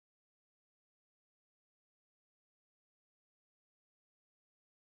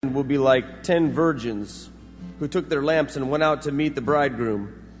will be like 10 virgins who took their lamps and went out to meet the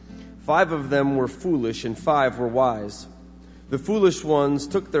bridegroom. 5 of them were foolish and 5 were wise. The foolish ones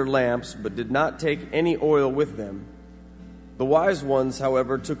took their lamps but did not take any oil with them. The wise ones,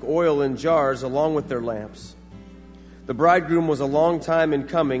 however, took oil in jars along with their lamps. The bridegroom was a long time in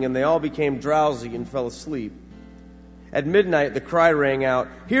coming, and they all became drowsy and fell asleep. At midnight the cry rang out,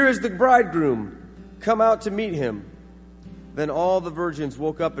 "Here is the bridegroom! Come out to meet him!" Then all the virgins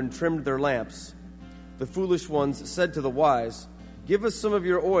woke up and trimmed their lamps. The foolish ones said to the wise, "Give us some of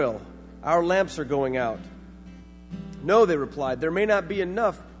your oil. Our lamps are going out." "No," they replied, "there may not be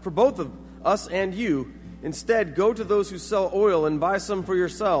enough for both of us and you. Instead, go to those who sell oil and buy some for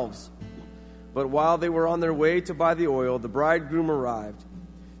yourselves." But while they were on their way to buy the oil, the bridegroom arrived.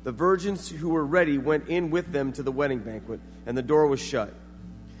 The virgins who were ready went in with them to the wedding banquet, and the door was shut.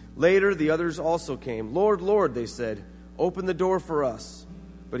 Later, the others also came. "Lord, Lord," they said, "open the door for us."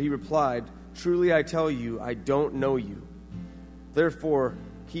 But he replied, "Truly I tell you, I don't know you. Therefore,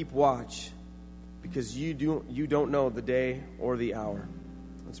 keep watch, because you don't know the day or the hour."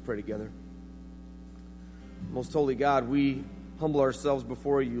 Let's pray together. Most holy God, we humble ourselves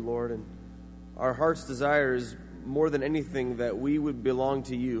before you, Lord, and our heart's desire is more than anything that we would belong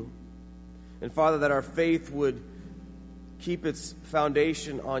to you. And Father, that our faith would keep its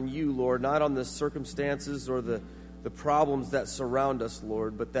foundation on you, Lord, not on the circumstances or the problems that surround us,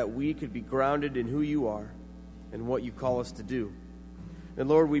 Lord, but that we could be grounded in who you are and what you call us to do. And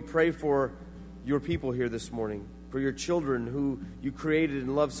Lord, we pray for your people here this morning, for your children who you created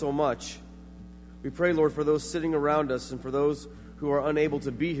and love so much. We pray, Lord, for those sitting around us and for those who are unable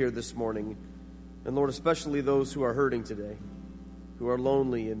to be here this morning. And Lord, especially those who are hurting today, who are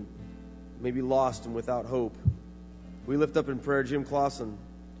lonely and maybe lost and without hope. We lift up in prayer Jim Clausen,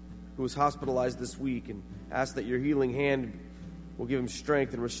 who was hospitalized this week, and ask that your healing hand will give him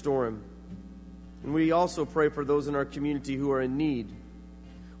strength and restore him. And we also pray for those in our community who are in need.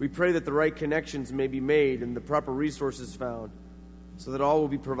 We pray that the right connections may be made and the proper resources found so that all will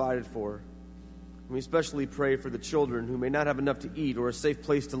be provided for. And we especially pray for the children who may not have enough to eat or a safe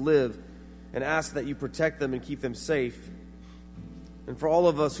place to live, and ask that you protect them and keep them safe. And for all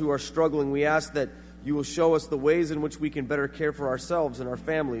of us who are struggling, we ask that you will show us the ways in which we can better care for ourselves and our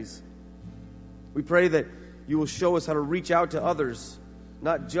families. We pray that you will show us how to reach out to others,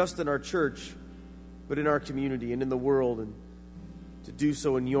 not just in our church, but in our community and in the world, and to do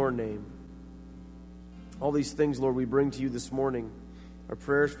so in your name. All these things, Lord, we bring to you this morning. Our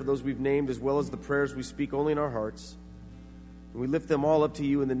prayers for those we've named, as well as the prayers we speak only in our hearts. And we lift them all up to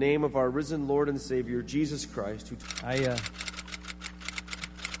you in the name of our risen Lord and Savior, Jesus Christ.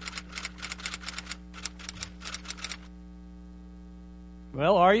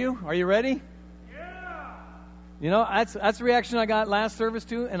 Well, are you? Are you ready? Yeah! You know, that's the reaction I got last service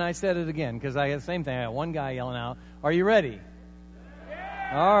too, and I said it again, because I had the same thing. I had one guy yelling out, "Are you ready?"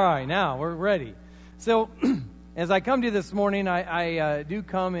 Yeah! All right, now we're ready. So, as I come to you this morning, I do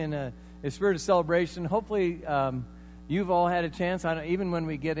come in a spirit of celebration. Hopefully, you've all had a chance, even when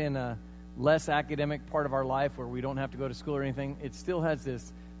we get in a less academic part of our life where we don't have to go to school or anything, it still has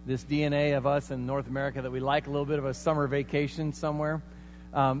this DNA of us in North America that we like a little bit of a summer vacation somewhere.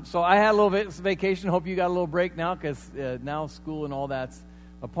 So I had a little bit of vacation. Hope you got a little break now, because now school and all that's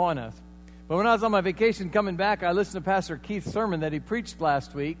upon us. But when I was on my vacation coming back, I listened to Pastor Keith's sermon that he preached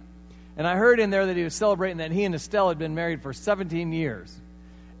last week, and I heard in there that he was celebrating that he and Estelle had been married for 17 years.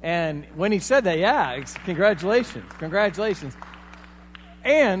 And when he said that, yeah, congratulations.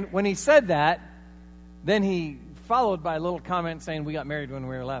 And when he said that, then he followed by a little comment saying we got married when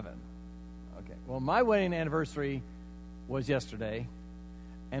we were 11. Okay, well, my wedding anniversary was yesterday,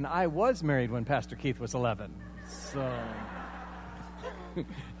 and I was married when Pastor Keith was 11. So,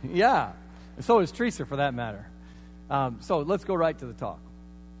 yeah, so is Teresa for that matter. So let's go right to the talk.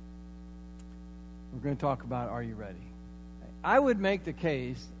 We're going to talk about, are you ready? I would make the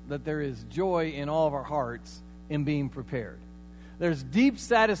case that there is joy in all of our hearts in being prepared. There's deep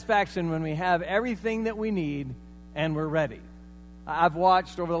satisfaction when we have everything that we need and we're ready. I've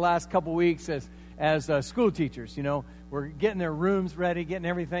watched over the last couple weeks as school teachers, we're getting their rooms ready, getting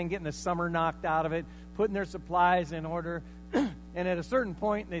everything, getting the summer knocked out of it, putting their supplies in order. And at a certain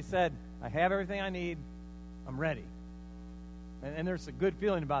point, they said, I have everything I need, I'm ready. And there's a good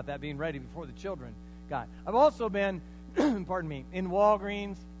feeling about that, being ready before the children got. I've also been in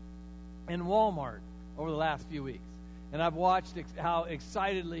Walgreens and Walmart over the last few weeks. And I've watched how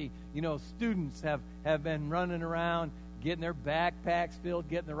excitedly, students have been running around, getting their backpacks filled,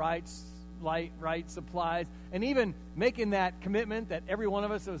 getting the right right supplies, and even making that commitment that every one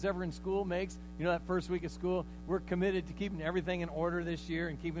of us that was ever in school makes. You know, that first week of school, we're committed to keeping everything in order this year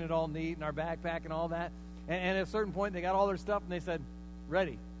and keeping it all neat in our backpack and all that. And at a certain point, they got all their stuff, and they said,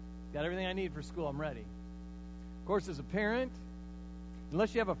 ready. Got everything I need for school. I'm ready. Of course, as a parent,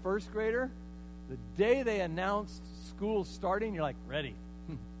 unless you have a first grader, the day they announced school starting, you're like, ready.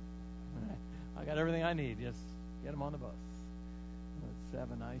 I got everything I need. Just get them on the bus. Let's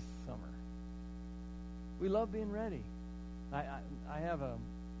have a nice summer. We love being ready. I have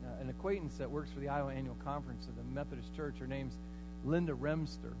an acquaintance that works for the Iowa Annual Conference of the Methodist Church. Her name's Linda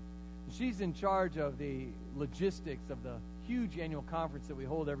Remster. She's in charge of the logistics of the huge annual conference that we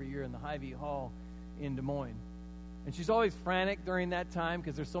hold every year in the Hy-Vee Hall in Des Moines. And she's always frantic during that time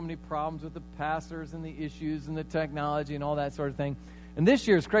because there's so many problems with the pastors and the issues and the technology and all that sort of thing. And this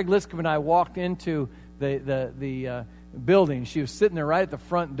year, as Craig Liscomb and I walked into the building, she was sitting there right at the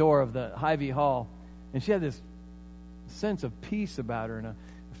front door of the Hy-Vee Hall, and she had this sense of peace about her and a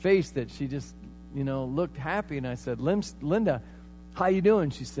face that she just, looked happy. And I said, Linda, how you doing?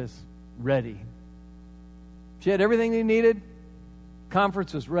 She says, ready. She had everything they needed.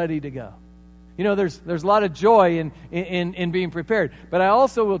 Conference was ready to go. There's a lot of joy in being prepared. But I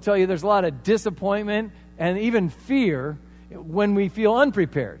also will tell you there's a lot of disappointment and even fear when we feel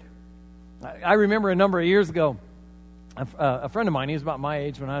unprepared. I remember a number of years ago, a friend of mine, he was about my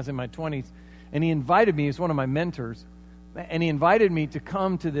age when I was in my 20s, and he invited me, he was one of my mentors, and he invited me to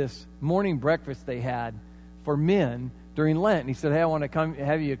come to this morning breakfast they had for men during Lent. And he said, hey, I want to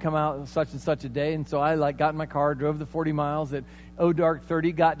have you come out such and such a day. And so I got in my car, drove the 40 miles at dark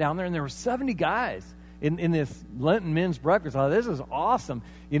 30, got down there, and there were 70 guys in this Lenten men's breakfast. I thought, this is awesome.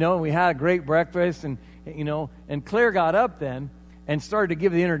 And we had a great breakfast, and Claire got up then and started to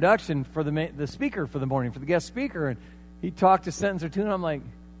give the introduction for the speaker for the morning, for the guest speaker. And he talked a sentence or two, and I'm like,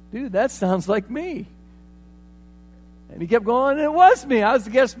 dude, that sounds like me. And he kept going, and it was me. I was the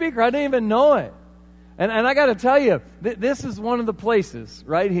guest speaker. I didn't even know it. And I got to tell you, this is one of the places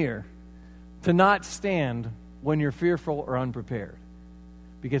right here to not stand when you're fearful or unprepared.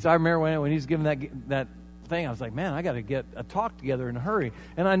 Because I remember when he was giving that thing, I was like, man, I got to get a talk together in a hurry.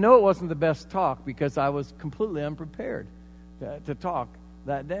 And I know it wasn't the best talk because I was completely unprepared to talk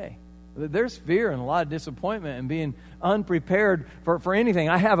that day. There's fear and a lot of disappointment in being unprepared for anything.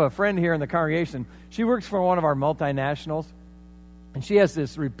 I have a friend here in the congregation. She works for one of our multinationals, and she has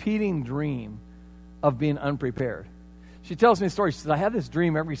this repeating dream of being unprepared. She tells me a story. She says, I have this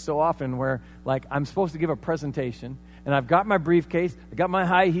dream every so often where, I'm supposed to give a presentation, and I've got my briefcase, I got my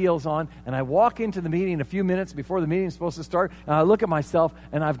high heels on, and I walk into the meeting a few minutes before the meeting is supposed to start, and I look at myself,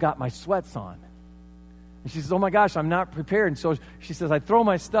 and I've got my sweats on. And she says, oh my gosh, I'm not prepared. And so she says, I throw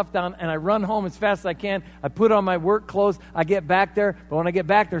my stuff down and I run home as fast as I can. I put on my work clothes. I get back there. But when I get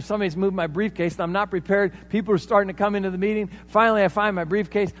back there, somebody's moved my briefcase and I'm not prepared. People are starting to come into the meeting. Finally, I find my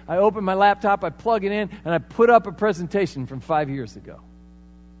briefcase. I open my laptop. I plug it in and I put up a presentation from 5 years ago.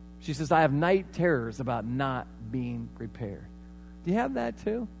 She says, I have night terrors about not being prepared. Do you have that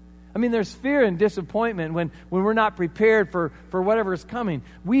too? I mean, there's fear and disappointment when we're not prepared for whatever is coming.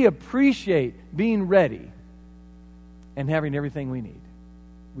 We appreciate being ready and having everything we need.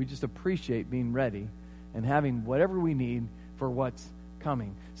 We just appreciate being ready and having whatever we need for what's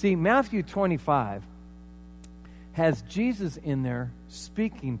coming. See, Matthew 25 has Jesus in there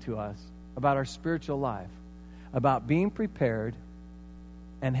speaking to us about our spiritual life, about being prepared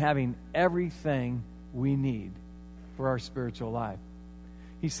and having everything we need for our spiritual life.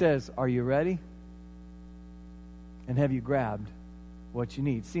 He says, are you ready? And have you grabbed what you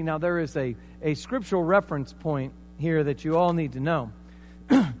need? See, now there is a scriptural reference point here that you all need to know.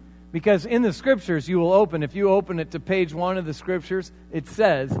 Because in the scriptures you will open, if you open it to page 1 of the scriptures, it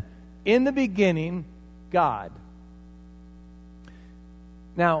says, in the beginning, God.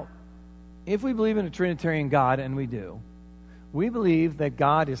 Now, if we believe in a Trinitarian God, and we do, we believe that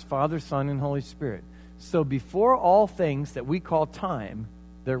God is Father, Son, and Holy Spirit. So before all things that we call time,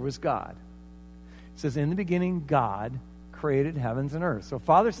 there was God. It says, in the beginning, God created heavens and earth. So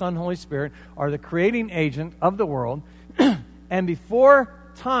Father, Son, Holy Spirit are the creating agent of the world. And before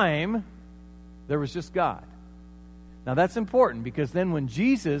time, there was just God. Now that's important because then when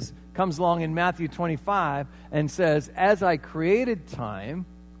Jesus comes along in Matthew 25 and says, as I created time,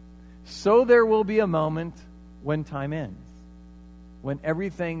 so there will be a moment when time ends. When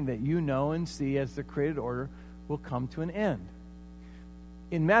everything that you know and see as the created order will come to an end.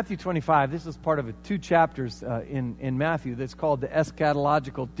 In Matthew 25, this is part of 2 chapters in Matthew that's called the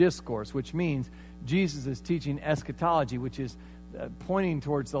eschatological discourse, which means Jesus is teaching eschatology, which is pointing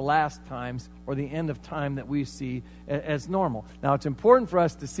towards the last times or the end of time that we see as normal. Now, it's important for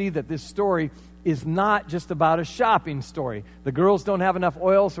us to see that this story is not just about a shopping story. The girls don't have enough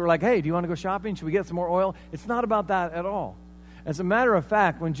oil, so we're like, hey, do you want to go shopping? Should we get some more oil? It's not about that at all. As a matter of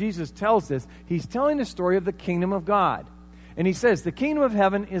fact, when Jesus tells this, he's telling the story of the kingdom of God. And he says, the kingdom of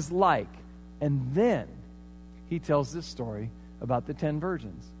heaven is like. And then he tells this story about the 10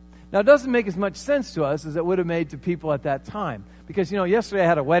 virgins. Now, it doesn't make as much sense to us as it would have made to people at that time. Because, yesterday I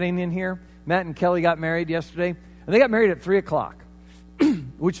had a wedding in here. Matt and Kelly got married yesterday. And they got married at 3 o'clock,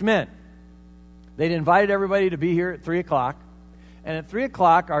 which meant they'd invited everybody to be here at 3 o'clock. And at 3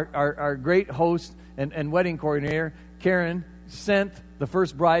 o'clock, our great host and wedding coordinator, Karen, sent the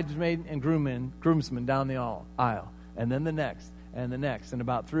first bridesmaid and groomsmen down the aisle. And then the next, and the next. And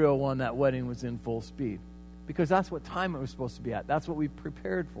about 3:01, that wedding was in full speed. Because that's what time it was supposed to be at. That's what we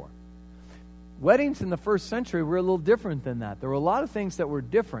prepared for. Weddings in the first century were a little different than that. There were a lot of things that were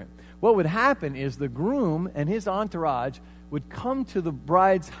different. What would happen is the groom and his entourage would come to the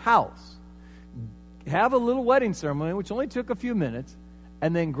bride's house, have a little wedding ceremony, which only took a few minutes,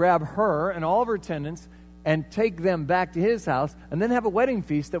 and then grab her and all of her attendants and take them back to his house, and then have a wedding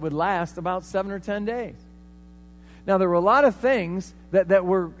feast that would last about 7 or 10 days. Now, there were a lot of things that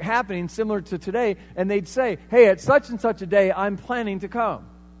were happening similar to today, and they'd say, hey, at such and such a day, I'm planning to come.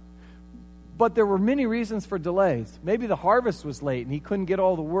 But there were many reasons for delays. Maybe the harvest was late, and he couldn't get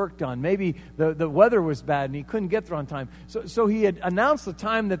all the work done. Maybe the weather was bad, and he couldn't get there on time. So he had announced the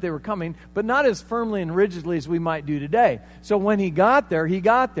time that they were coming, but not as firmly and rigidly as we might do today. So when he got there, he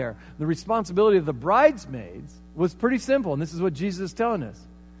got there. The responsibility of the bridesmaids was pretty simple, and this is what Jesus is telling us.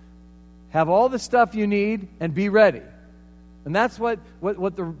 Have all the stuff you need and be ready. And that's what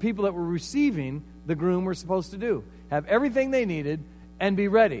the people that were receiving the groom were supposed to do. Have everything they needed and be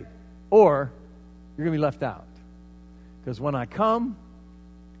ready. Or you're going to be left out. Because when I come,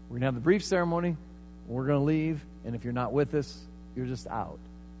 we're going to have the brief ceremony, we're going to leave, and if you're not with us, you're just out.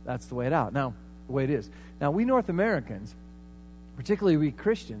 That's the way it is. Now, we North Americans, particularly we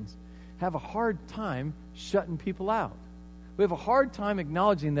Christians, have a hard time shutting people out. We have a hard time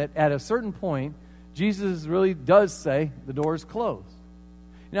acknowledging that at a certain point, Jesus really does say the door is closed.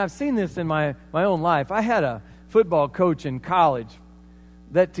 I've seen this in my own life. I had a football coach in college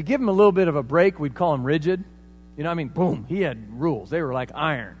that to give him a little bit of a break, we'd call him rigid. Boom, he had rules. They were like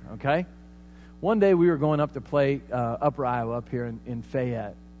iron, okay? One day we were going up to play Upper Iowa up here in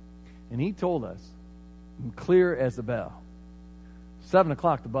Fayette, and he told us, clear as a bell, 7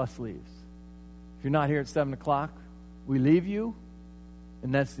 o'clock the bus leaves. If you're not here at 7 o'clock, we leave you,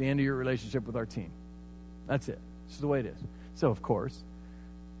 and that's the end of your relationship with our team. That's it. This is the way it is. So, of course,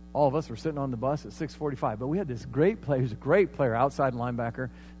 all of us were sitting on the bus at 6:45. But we had this great player, who's a great player, outside linebacker,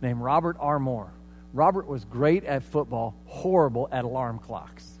 named Robert R. Moore. Robert was great at football, horrible at alarm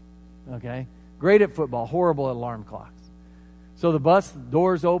clocks. Okay? Great at football, horrible at alarm clocks. So the bus,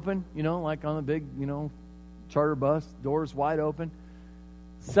 doors open, like on the big, charter bus, doors wide open.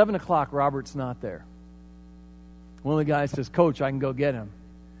 7 o'clock, Robert's not there. One of the guys says, Coach, I can go get him.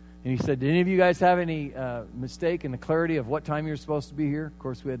 And he said, did any of you guys have any mistake in the clarity of what time you're supposed to be here? Of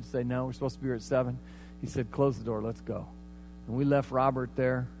course, we had to say, no, we're supposed to be here at 7. He said, close the door, let's go. And we left Robert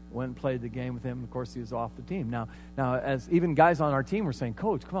there, went and played the game with him. Of course, he was off the team. Now, as even guys on our team were saying,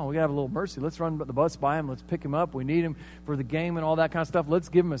 Coach, come on, we got to have a little mercy. Let's run the bus by him. Let's pick him up. We need him for the game and all that kind of stuff. Let's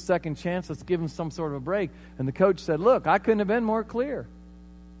give him a second chance. Let's give him some sort of a break. And the coach said, look, I couldn't have been more clear.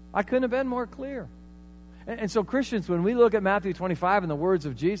 I couldn't have been more clear. And so Christians, when we look at Matthew 25 and the words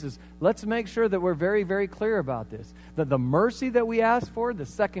of Jesus, let's make sure that we're very, very clear about this. That the mercy that we ask for, the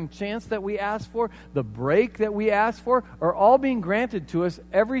second chance that we ask for, the break that we ask for, are all being granted to us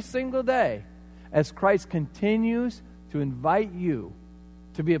every single day as Christ continues to invite you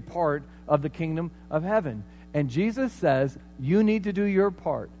to be a part of the kingdom of heaven. And Jesus says, you need to do your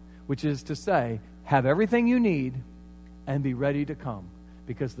part, which is to say, have everything you need and be ready to come,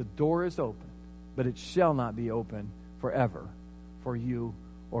 because the door is open. But it shall not be open forever for you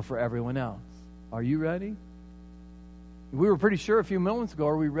or for everyone else. Are you ready? We were pretty sure a few moments ago.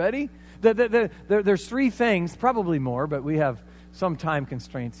 Are we ready? There's 3 things, probably more, but we have some time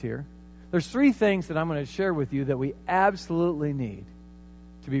constraints here. There's 3 things that I'm going to share with you that we absolutely need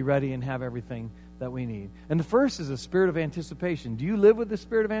to be ready and have everything that we need. And the first is a spirit of anticipation. Do you live with the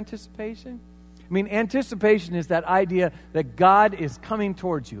spirit of anticipation? Anticipation is that idea that God is coming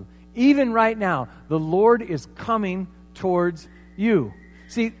towards you. Even right now, the Lord is coming towards you.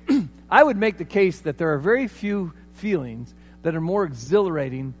 See, I would make the case that there are very few feelings that are more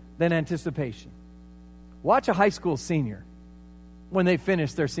exhilarating than anticipation. Watch a high school senior when they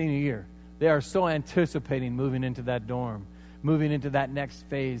finish their senior year. They are so anticipating moving into that dorm. moving into that next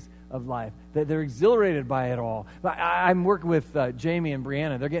phase of life. That they're exhilarated by it all. I'm working with Jamie and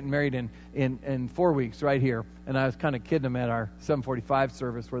Brianna. They're getting married in 4 weeks right here. And I was kind of kidding them at our 7:45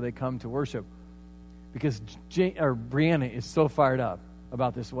 service where they come to worship. Because Brianna is so fired up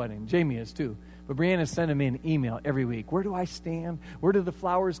about this wedding. Jamie is too. But Brianna's sending me an email every week. Where do I stand? Where do the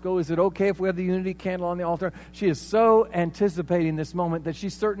flowers go? Is it okay if we have the unity candle on the altar? She is so anticipating this moment that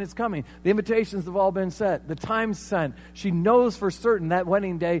she's certain it's coming. The invitations have all been set. The time's sent. She knows for certain that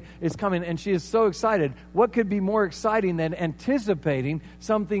wedding day is coming, and she is so excited. What could be more exciting than anticipating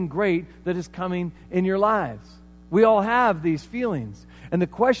something great that is coming in your lives? We all have these feelings. And the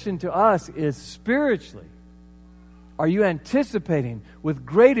question to us is, spiritually, are you anticipating with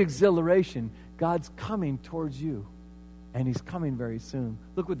great exhilaration God's coming towards you? And He's coming very soon.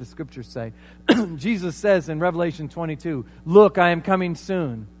 Look what the scriptures say. Jesus says in Revelation 22, "Look, I am coming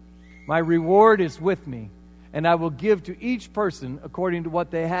soon. My reward is with me, and I will give to each person according to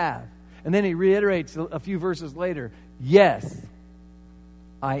what they have." And then He reiterates a few verses later, "Yes,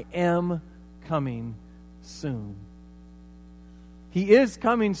 I am coming soon." He is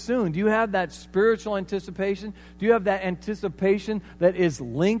coming soon. Do you have that spiritual anticipation? Do you have that anticipation that is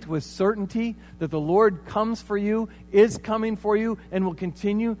linked with certainty that the Lord comes for you, is coming for you, and will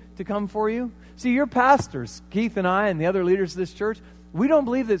continue to come for you? See, your pastors, Keith and I and the other leaders of this church, we don't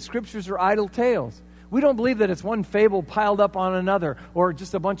believe that scriptures are idle tales. We don't believe that it's one fable piled up on another or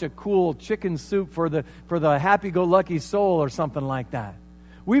just a bunch of cool chicken soup for the happy-go-lucky soul or something like that.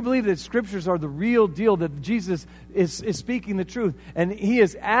 We believe that scriptures are the real deal, that Jesus is speaking the truth. And He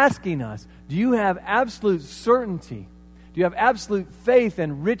is asking us, do you have absolute certainty? Do you have absolute faith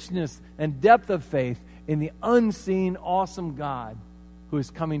and richness and depth of faith in the unseen, awesome God who is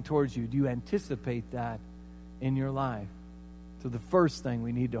coming towards you? Do you anticipate that in your life? So the first thing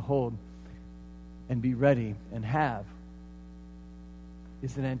we need to hold and be ready and have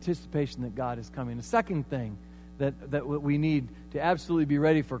is an anticipation that God is coming. The second thing that we need to absolutely be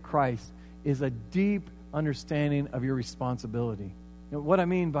ready for Christ is a deep understanding of your responsibility. You know, what I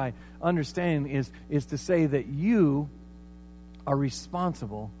mean by understanding is to say that you are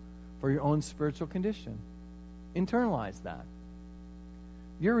responsible for your own spiritual condition. Internalize that.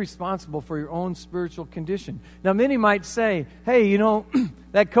 You're responsible for your own spiritual condition. Now, many might say, hey, you know,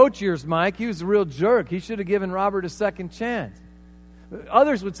 that coach of yours, Mike, he was a real jerk. He should have given Robert a second chance.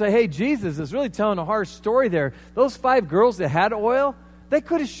 Others would say, hey, Jesus is really telling a harsh story there. Those 5 girls that had oil, they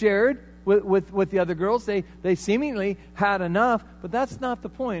could have shared with the other girls. They seemingly had enough, but that's not the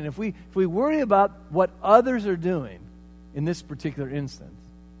point. If we worry about what others are doing in this particular instance,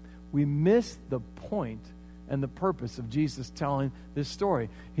 we miss the point and the purpose of Jesus telling this story.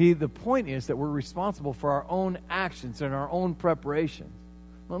 The point is that we're responsible for our own actions and our own preparations.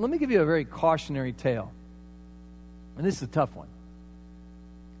 Well, let me give you a very cautionary tale. And this is a tough one.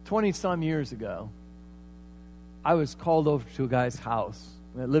 20-some years ago, I was called over to a guy's house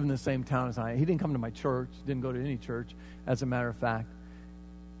that lived in the same town as I. He didn't come to my church, didn't go to any church, as a matter of fact.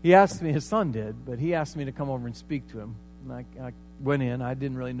 He asked me, his son did, but he asked me to come over and speak to him. And I went in. I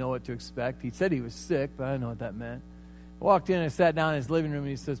didn't really know what to expect. He said he was sick, but I didn't know what that meant. I walked in and I sat down in his living room, and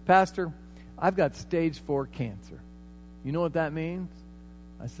he says, Pastor, I've got stage 4 cancer. You know what that means?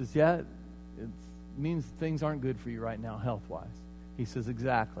 I says, yeah, it means things aren't good for you right now, health-wise. He says,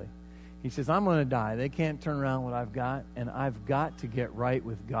 exactly. He says, I'm going to die. They can't turn around what I've got, and I've got to get right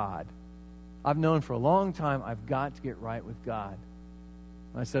with God. I've known for a long time I've got to get right with God.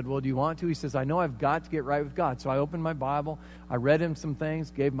 I said, well, do you want to? He says, I know I've got to get right with God. So I opened my Bible. I read him some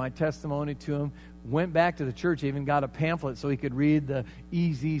things, gave my testimony to him, went back to the church, even got a pamphlet so he could read the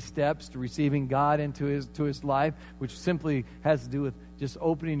easy steps to receiving God into his life, which simply has to do with just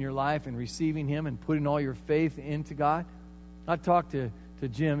opening your life and receiving Him and putting all your faith into God. I talked to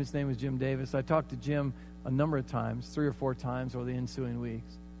Jim. His name was Jim Davis. I talked to Jim a number of times, 3 or 4 times over the ensuing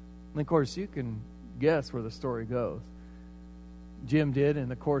weeks. And, of course, you can guess where the story goes. Jim did, in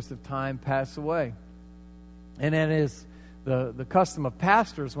the course of time, pass away. And that is the custom of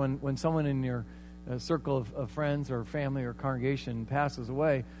pastors when someone in your circle of friends or family or congregation passes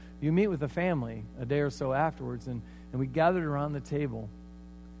away, you meet with the family a day or so afterwards, and we gathered around the table.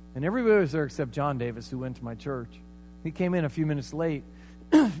 And everybody was there except John Davis, who went to my church. He came in a few minutes late,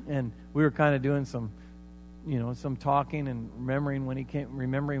 and we were kind of doing some talking and remembering when he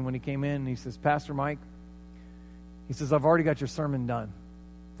came in. And he says, Pastor Mike, he says, I've already got your sermon done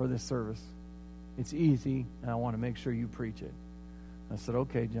for this service. It's easy, and I want to make sure you preach it. I said,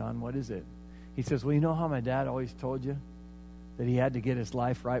 okay, John, what is it? He says, well, you know how my dad always told you that he had to get his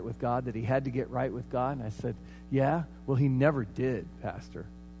life right with God, that he had to get right with God? And I said, yeah, well, he never did, Pastor.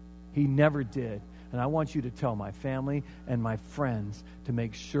 He never did. And I want you to tell my family and my friends to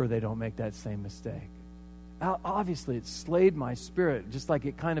make sure they don't make that same mistake. Obviously, it slayed my spirit, just like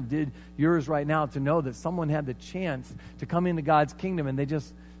it kind of did yours right now, to know that someone had the chance to come into God's kingdom and they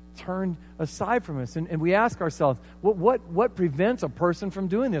just turned aside from us. And we ask ourselves, what prevents a person from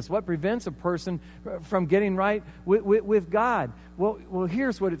doing this? What prevents a person from getting right with God? Well,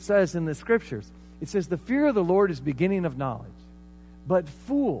 here's what it says in the Scriptures. It says, the fear of the Lord is beginning of knowledge, but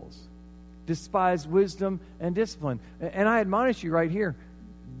fools despise wisdom and discipline. And I admonish you right here,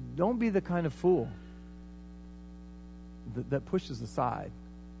 don't be the kind of fool that pushes aside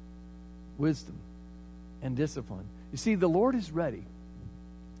wisdom and discipline. You see, the Lord is ready,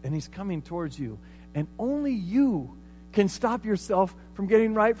 and He's coming towards you, and only you can stop yourself from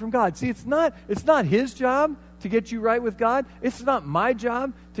getting right from God. See, it's not His job to get you right with God. It's not my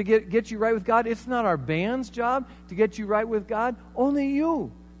job to get you right with God. It's not our band's job to get you right with God. Only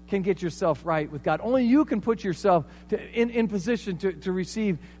you can get yourself right with God. Only you can put yourself in position to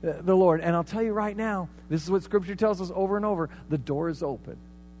receive the Lord. And I'll tell you right now, this is what Scripture tells us over and over, the door is open.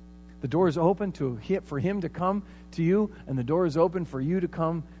 The door is open for Him to come to you, and the door is open for you to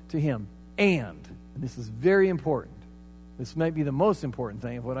come to Him. And this is very important. This might be the most important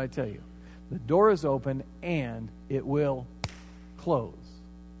thing of what I tell you. The door is open, and it will close.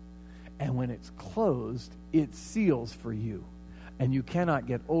 And when it's closed, it seals for you. And you cannot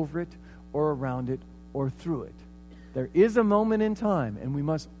get over it or around it or through it. There is a moment in time, and we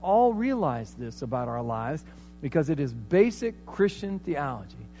must all realize this about our lives, because it is basic Christian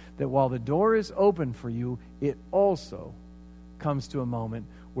theology, that while the door is open for you, it also comes to a moment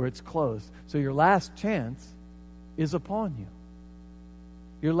where it's closed. So your last chance is upon you.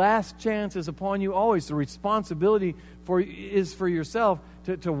 Your last chance is upon you always. The responsibility is for yourself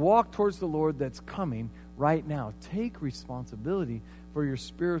to walk towards the Lord that's coming right now. Take responsibility for your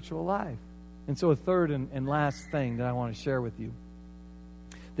spiritual life. And so a third and last thing that I want to share with you,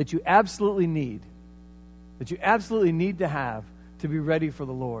 that you absolutely need to have to be ready for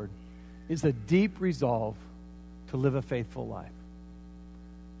the Lord, is a deep resolve to live a faithful life.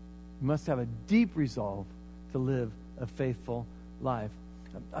 You must have a deep resolve to live a faithful life.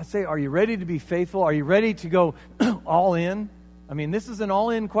 I say, are you ready to be faithful? Are you ready to go all in? I mean, this is an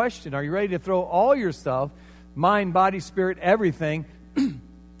all-in question. Are you ready to throw all yourself, mind, body, spirit, everything,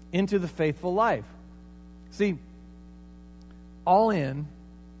 into the faithful life? See, all in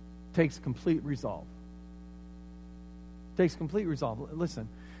takes complete resolve. Takes complete resolve. Listen,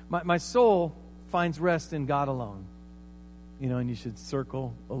 my soul finds rest in God alone. You know, and you should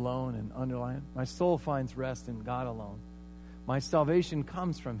circle alone and underline. My soul finds rest in God alone. My salvation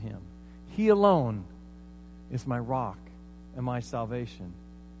comes from Him. He alone is my rock and my salvation.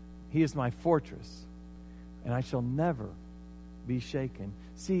 He is my fortress, and I shall never be shaken.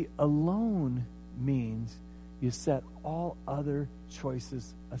 See, alone means you set all other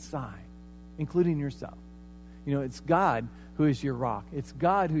choices aside, including yourself. You know, it's God who is your rock. It's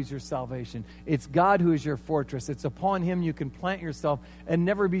God who's your salvation. It's God who is your fortress. It's upon Him you can plant yourself and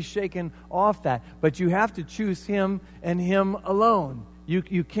never be shaken off that. But you have to choose Him and Him alone.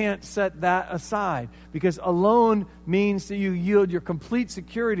 You can't set that aside, because alone means that you yield your complete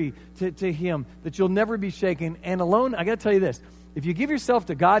security to Him, that you'll never be shaken. And alone, I got to tell you this, if you give yourself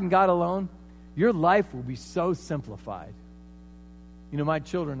to God and God alone, your life will be so simplified. You know, my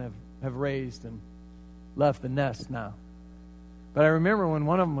children have raised and left the nest now. But I remember when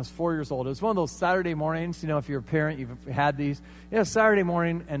one of them was 4 years old. It was one of those Saturday mornings, you know, if you're a parent, you've had these. It was Saturday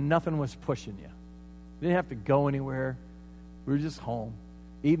morning and nothing was pushing you. You didn't have to go anywhere. We were just home,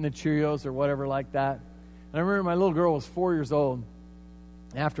 eating the Cheerios or whatever like that. And I remember my little girl was 4 years old.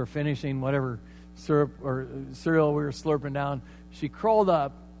 After finishing whatever syrup or cereal we were slurping down, she crawled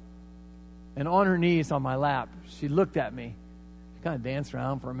up, and on her knees on my lap, she looked at me. She kind of danced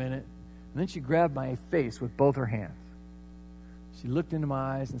around for a minute, and then she grabbed my face with both her hands. She looked into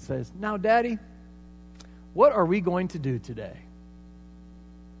my eyes and says, "Now, Daddy, what are we going to do today?"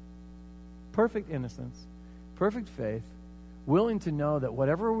 Perfect innocence, perfect faith, willing to know that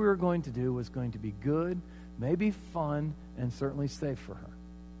whatever we were going to do was going to be good, maybe fun, and certainly safe for her.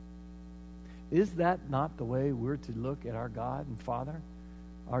 Is that not the way we're to look at our God and Father,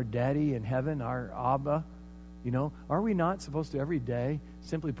 our Daddy in heaven, our Abba? You know, are we not supposed to every day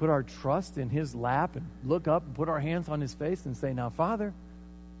simply put our trust in His lap and look up and put our hands on His face and say, "Now, Father,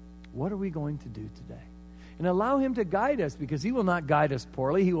 what are we going to do today?" And allow Him to guide us, because He will not guide us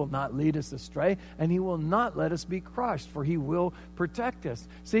poorly. He will not lead us astray, and He will not let us be crushed, for He will protect us.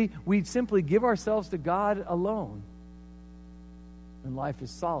 See, we simply give ourselves to God alone, and life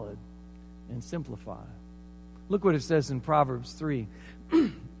is solid and simplified. Look what it says in Proverbs 3.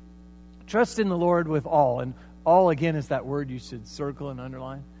 Trust in the Lord with all. And all, again, is that word you should circle and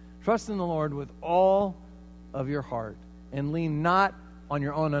underline. Trust in the Lord with all of your heart and lean not on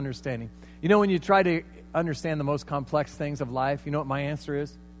your own understanding. You know, when you try to understand the most complex things of life, you know what my answer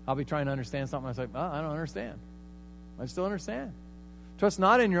is? I'll be trying to understand something. I say, I don't understand. I still understand. Trust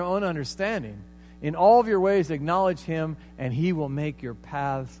not in your own understanding. In all of your ways, acknowledge Him, and He will make your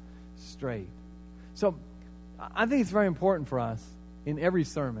paths straight. So, I think it's very important for us in every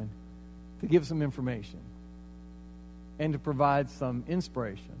sermon to give some information and to provide some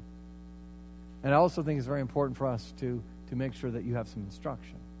inspiration. And I also think it's very important for us to make sure that you have some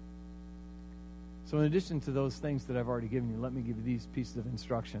instruction. So in addition to those things that I've already given you, let me give you these pieces of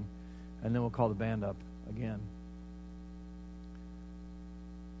instruction, and then we'll call the band up again.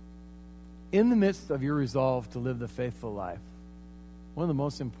 In the midst of your resolve to live the faithful life, one of the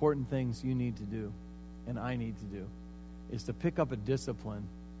most important things you need to do, and I need to do, is to pick up a discipline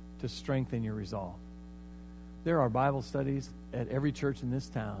to strengthen your resolve. There are Bible studies at every church in this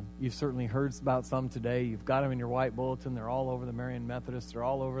town. You've certainly heard about some today. You've got them in your white bulletin. They're all over the Marian Methodist. They're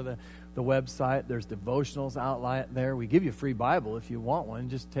all over the website. There's devotionals out there. We give you a free Bible if you want one.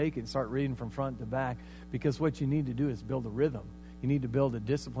 Just take it and start reading from front to back, because what you need to do is build a rhythm. You need to build a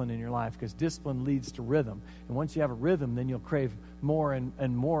discipline in your life, because discipline leads to rhythm. And once you have a rhythm, then you'll crave more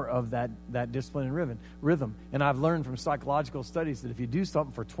and more of that discipline and rhythm. And I've learned from psychological studies that if you do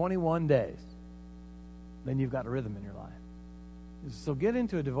something for 21 days, then you've got a rhythm in your life. So get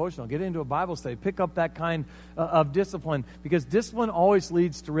into a devotional, get into a Bible study, pick up that kind of discipline, because discipline always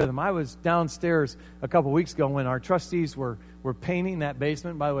leads to rhythm. I was downstairs a couple weeks ago when our trustees were painting that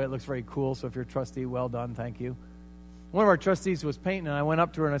basement. By the way, it looks very cool, so if you're a trustee, well done, thank you. One of our trustees was painting, and I went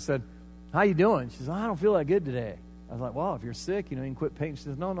up to her and I said, "How you doing?" She says, "I don't feel that good today." I was like, "Well, if you're sick, you can quit painting." She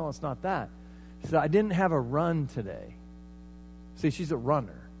says, No, it's not that. She said, "I didn't have a run today." See, she's a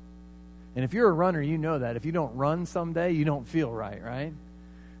runner. And if you're a runner, you know that. If you don't run someday, you don't feel right?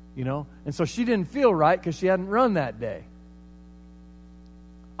 You know? And so she didn't feel right because she hadn't run that day.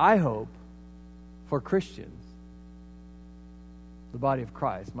 I hope for Christians, the body of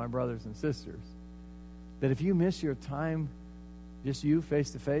Christ, my brothers and sisters, that if you miss your time, just you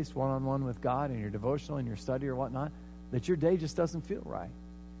face-to-face, one-on-one with God in your devotional, in your study or whatnot, that your day just doesn't feel right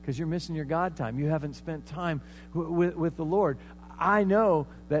because you're missing your God time. You haven't spent time with the Lord. I know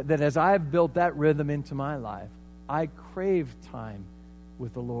that as I've built that rhythm into my life, I crave time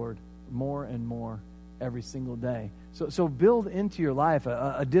with the Lord more and more every single day. So build into your life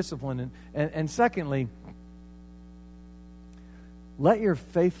a discipline. And secondly, let your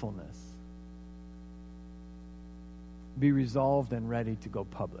faithfulness be resolved and ready to go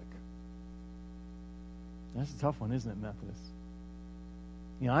public. That's a tough one, isn't it, Methodist?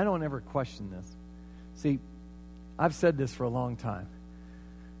 You know, I don't ever question this. See, I've said this for a long time.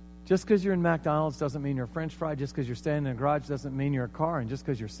 Just because you're in McDonald's doesn't mean you're a French fry. Just because you're standing in a garage doesn't mean you're a car. And just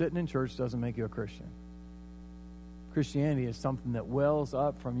because you're sitting in church doesn't make you a Christian. Christianity is something that wells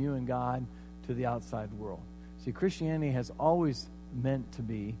up from you and God to the outside world. See, Christianity has always meant to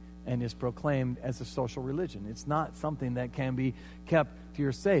be and is proclaimed as a social religion. It's not something that can be kept to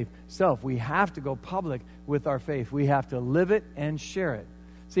your self. We have to go public with our faith. We have to live it and share it.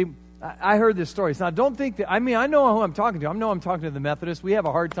 See, I heard this story. So now don't think that, I know who I'm talking to. I know I'm talking to the Methodists. We have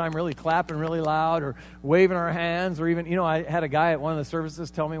a hard time really clapping really loud or waving our hands or even, I had a guy at one of the services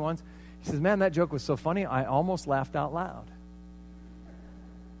tell me once, he says, "Man, that joke was so funny, I almost laughed out loud."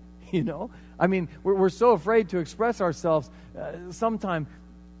 We're so afraid to express ourselves sometime.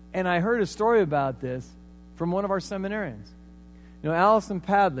 And I heard a story about this from one of our seminarians. Allison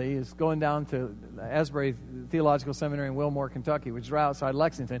Padley is going down to Asbury Theological Seminary in Wilmore, Kentucky, which is right outside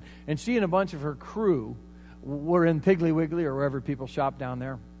Lexington. And she and a bunch of her crew were in Piggly Wiggly or wherever people shop down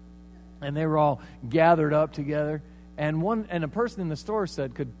there. And they were all gathered up together. And a person in the store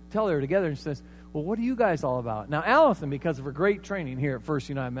could tell they were together and says, "Well, what are you guys all about?" Now, Allison, because of her great training here at First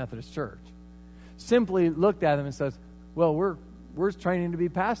United Methodist Church, simply looked at them and says, "Well, we're training to be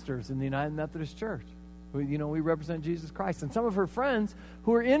pastors in the United Methodist Church. We represent Jesus Christ." And some of her friends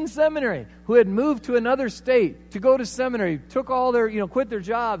who were in seminary, who had moved to another state to go to seminary, took all their, quit their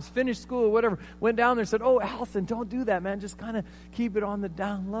jobs, finished school, whatever, went down there and said, "Oh, Allison, don't do that, man. Just kind of keep it on the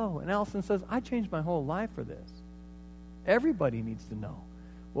down low." And Allison says, "I changed my whole life for this." Everybody needs to know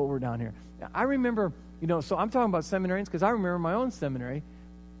what we're down here. I remember, so I'm talking about seminarians because I remember my own seminary.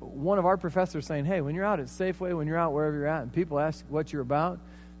 One of our professors saying, "Hey, when you're out at Safeway, when you're out wherever you're at, and people ask what you're about,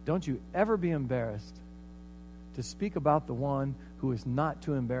 don't you ever be embarrassed to speak about the one who is not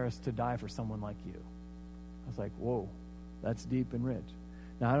too embarrassed to die for someone like you." I was like, whoa, that's deep and rich.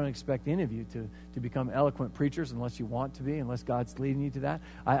 Now, I don't expect any of you to become eloquent preachers unless you want to be, unless God's leading you to that.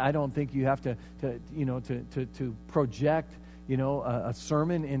 I don't think you have to project, a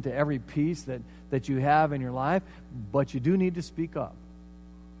sermon into every piece that you have in your life, but you do need to speak up.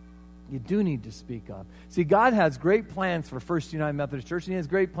 You do need to speak up. See, God has great plans for First United Methodist Church, and He has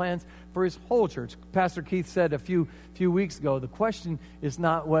great plans for His whole church. Pastor Keith said a few weeks ago, the question is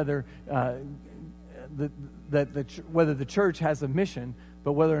not whether whether the church has a mission,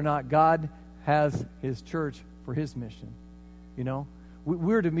 but whether or not God has His church for His mission.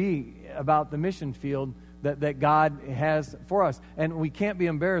 We're to be about the mission field that God has for us, and we can't be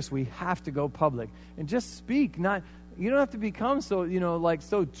embarrassed. We have to go public and just speak. You don't have to become so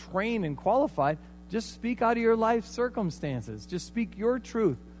so trained and qualified. Just speak out of your life circumstances. Just speak your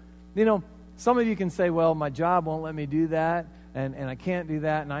truth. Some of you can say, well, my job won't let me do that, and I can't do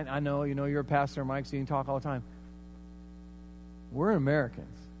that, and I know, you're a pastor, Mike, so you can talk all the time. We're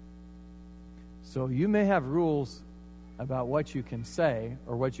Americans. So you may have rules about what you can say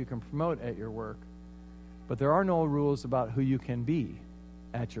or what you can promote at your work, but there are no rules about who you can be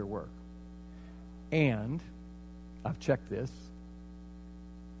at your work. And I've checked this.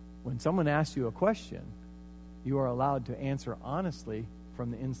 When someone asks you a question, you are allowed to answer honestly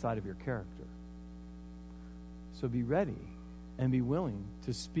from the inside of your character. So be ready and be willing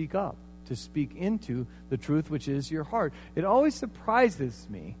to speak up, to speak into the truth which is your heart. It always surprises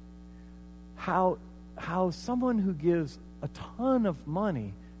me how someone who gives a ton of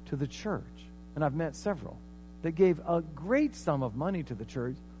money to the church, and I've met several, that gave a great sum of money to the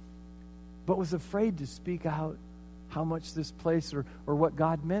church, but was afraid to speak out how much this place or what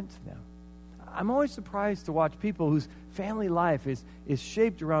God meant to them. I'm always surprised to watch people whose family life is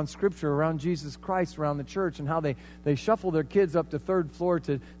shaped around Scripture, around Jesus Christ, around the church, and how they shuffle their kids up to third floor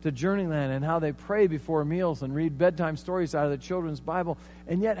to Journeyland, and how they pray before meals and read bedtime stories out of the children's Bible,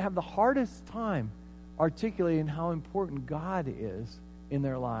 and yet have the hardest time articulating how important God is in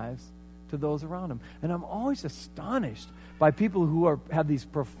their lives to those around them. And I'm always astonished by people who have these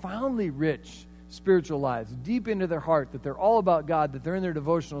profoundly rich spiritual lives, deep into their heart, that they're all about God, that they're in their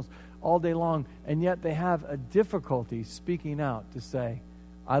devotionals all day long, and yet they have a difficulty speaking out to say,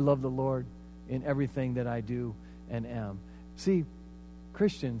 I love the Lord in everything that I do and am. See,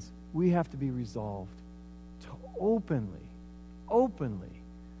 Christians, we have to be resolved to openly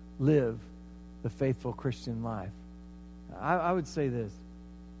live the faithful Christian life. I would say this.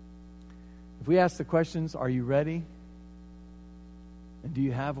 If we ask the questions, are you ready? And do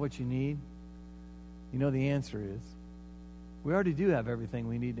you have what you need? The answer is, we already do have everything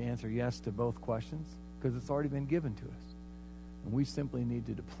we need to answer yes to both questions, because it's already been given to us. And we simply need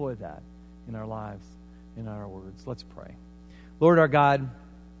to deploy that in our lives, in our words. Let's pray. Lord our God,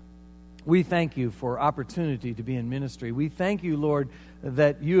 we thank you for opportunity to be in ministry. We thank you, Lord,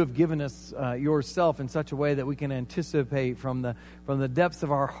 that you have given us yourself in such a way that we can anticipate from the depths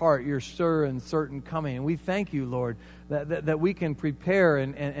of our heart your sure and certain coming. And we thank you, Lord, that we can prepare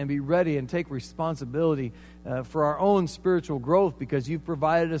and be ready and take responsibility for our own spiritual growth, because you've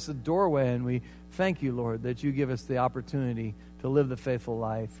provided us a doorway. And we thank you, Lord, that you give us the opportunity to live the faithful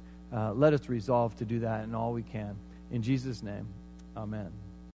life. Let us resolve to do that in all we can. In Jesus' name, amen.